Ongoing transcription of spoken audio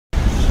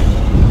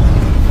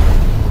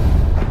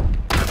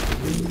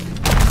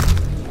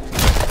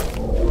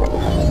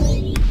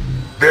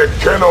There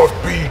cannot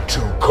be two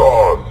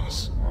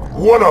Khans.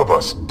 One of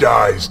us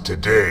dies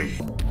today.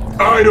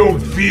 I don't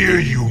fear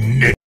you,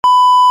 Nick.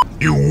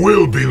 You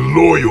will be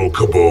loyal,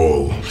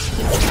 Cabal.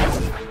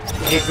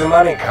 Keep the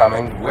money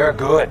coming. We're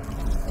good.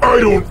 I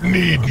don't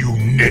need you,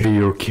 Nick.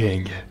 Your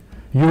king.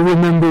 You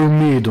remember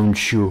me,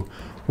 don't you?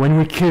 When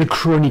we killed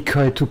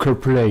Kronika, I took her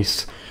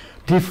place.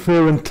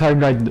 Different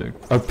timeline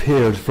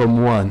appeared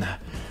from one.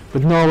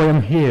 But now I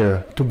am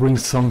here to bring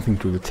something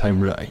to the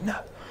timeline.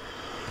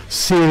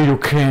 See you,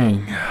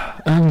 king.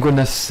 I'm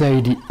gonna say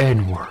the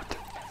N-word.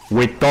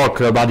 We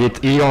talked about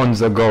it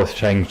eons ago,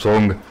 Shang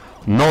Tsung.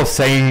 No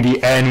saying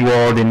the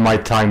N-word in my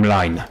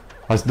timeline.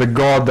 As the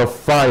god of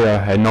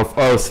fire and of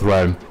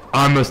Earthrealm,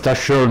 I must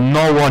assure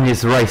no one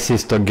is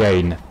racist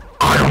again.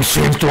 I don't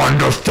seem to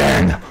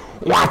understand.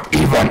 What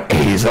even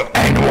is an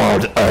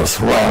N-word,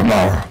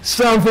 Earthrealmer?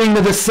 Something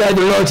that is said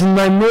a lot in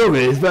my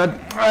movies, but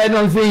I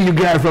don't think you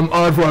guys from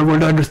Earthrealm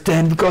will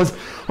understand because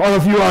all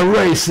of you are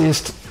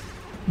racist.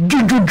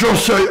 Did you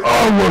just say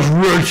I was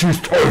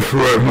racist,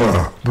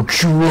 Earthrealmer?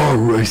 But you are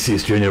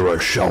racist, General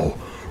Shao.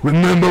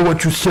 Remember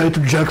what you said to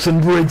Jackson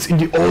Briggs in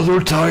the other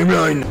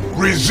timeline?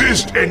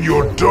 Resist and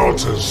your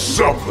daughter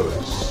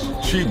suffers.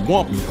 She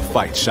want me to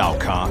fight Shao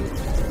Kahn.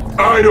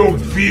 I don't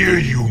fear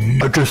you,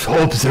 Nick. I just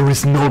hope there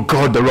is no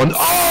god around.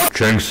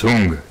 Shang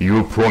Tsung,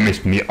 you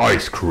promised me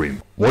ice cream.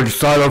 Would you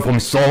start from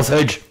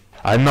sausage?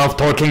 I'm not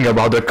talking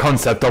about the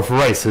concept of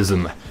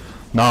racism.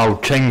 Now,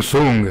 Shang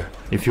Tsung,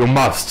 if you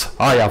must,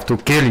 I have to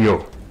kill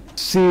you.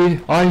 See,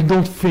 I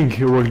don't think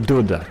you will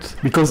do that,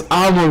 because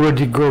I'm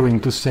already going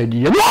to say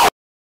the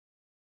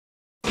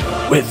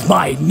With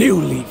my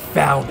newly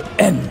found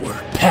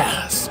N-word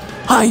pass,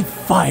 I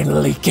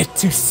finally get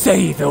to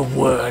say the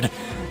word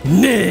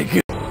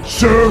nigga.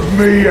 Serve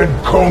me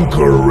and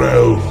conquer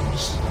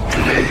realms.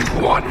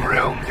 Name one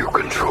realm you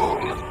control.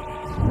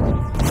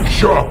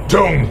 Sharp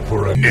tongue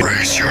for a Nick.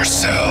 Brace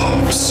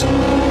yourselves.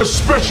 The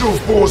special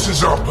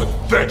forces are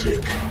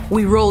pathetic.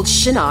 We rolled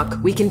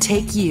Shinnok, we can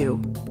take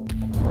you.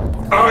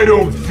 I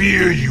don't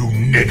fear you,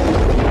 Nick.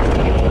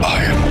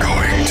 I am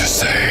going to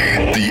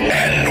say the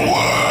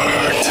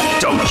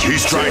N-word. Don't.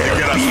 He's trying to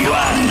get us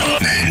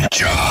flat.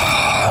 Ninja.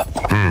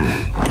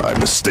 I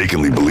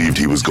mistakenly believed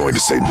he was going to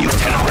say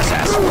Lieutenant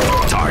Assassin.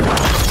 Target.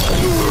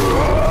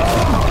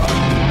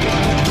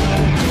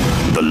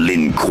 The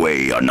Lin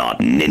Kuei are not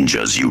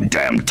ninjas, you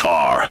damn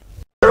tar.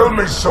 Tell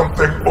me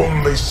something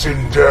only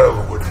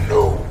Sindel would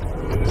know.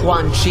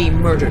 Quan Chi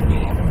murdered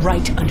me,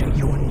 right under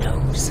your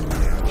nose.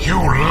 You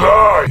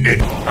lie,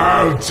 Nick.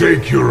 I'll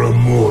take your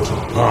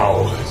immortal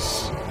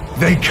powers.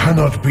 They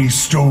cannot be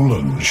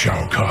stolen,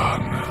 Shao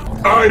Kahn.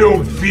 I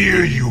don't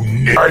fear you,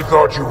 Nick. I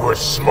thought you were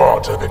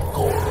smarter than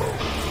Goro.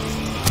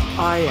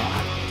 I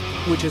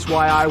am, which is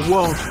why I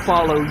won't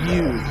follow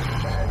you.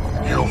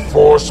 You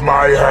force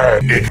my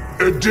hand, Nick.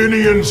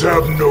 Edenians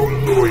have no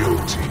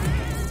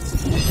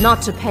loyalty.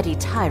 Not to petty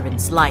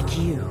tyrants like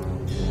you.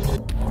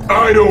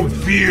 I don't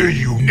fear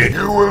you, Nick.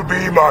 You will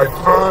be my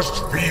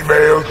first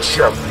female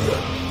champion.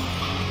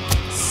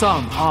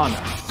 Some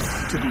honor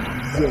to be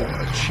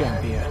your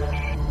champion.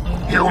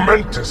 You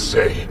meant to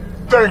say,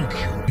 thank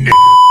you, Nick.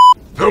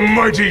 The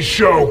mighty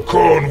Shao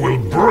Kahn will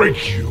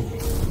break you.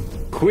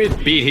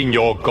 Quit beating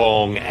your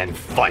gong and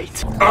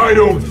fight. I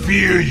don't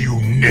fear you,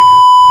 Nick.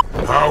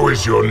 How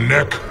is your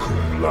neck,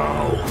 Kung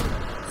Lao?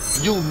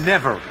 You'll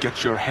never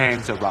get your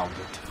hands around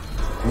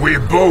it. We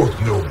both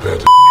know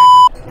better.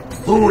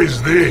 Who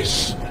is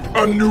this?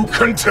 A new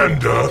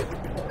contender?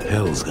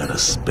 Hell's got a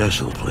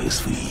special place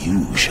for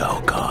you,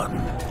 Shao Kahn.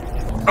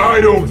 I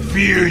don't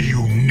fear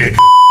you, Nick.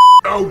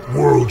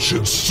 Outworld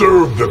should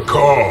serve the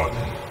Khan.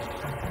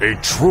 A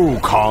true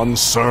Khan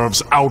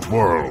serves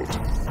Outworld.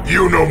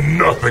 You know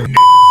nothing, Nick.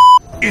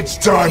 It's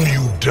time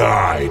you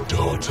die,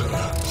 daughter.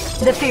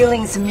 The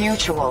feeling's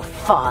mutual,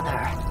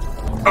 father.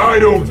 I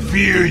don't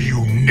fear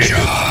you, Nick.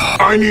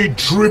 I need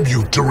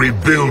tribute to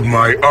rebuild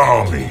my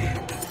army.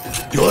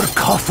 Your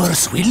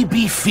coffers will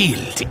be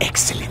filled,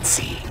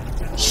 Excellency.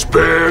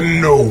 Spare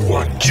no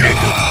one, Nick.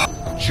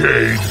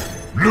 Jade,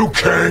 Liu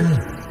Kang,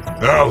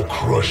 I'll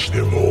crush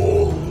them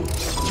all.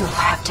 You'll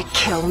have to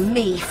kill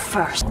me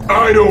first.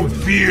 I don't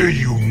fear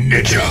you,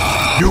 Nick.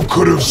 You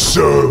could have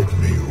served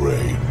me,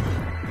 Rain.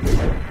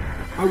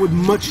 I would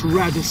much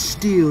rather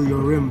steal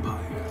your empire.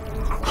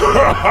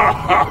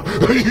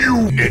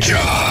 You, Ninja!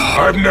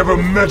 I've never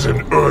met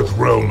an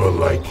Earthrealmer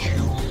like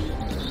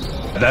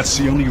you. That's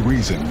the only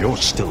reason you're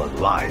still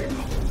alive.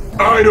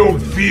 I don't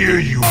fear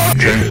you,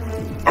 Ninja.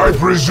 I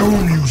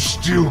presume you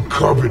still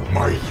covet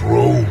my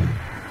throne.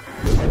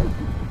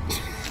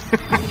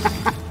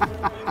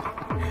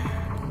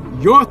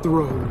 Your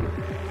throne?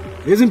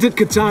 Isn't it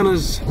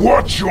Kitana's?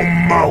 Watch your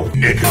mouth,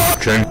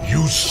 nigga.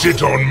 You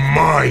sit on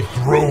my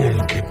throne,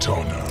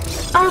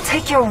 Kitana. I'll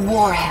take your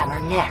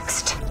warhammer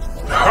next.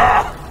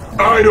 Ha!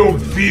 I don't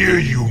fear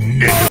you,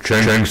 nigga.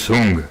 Shang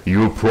Tsung,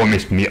 you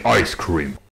promised me ice cream.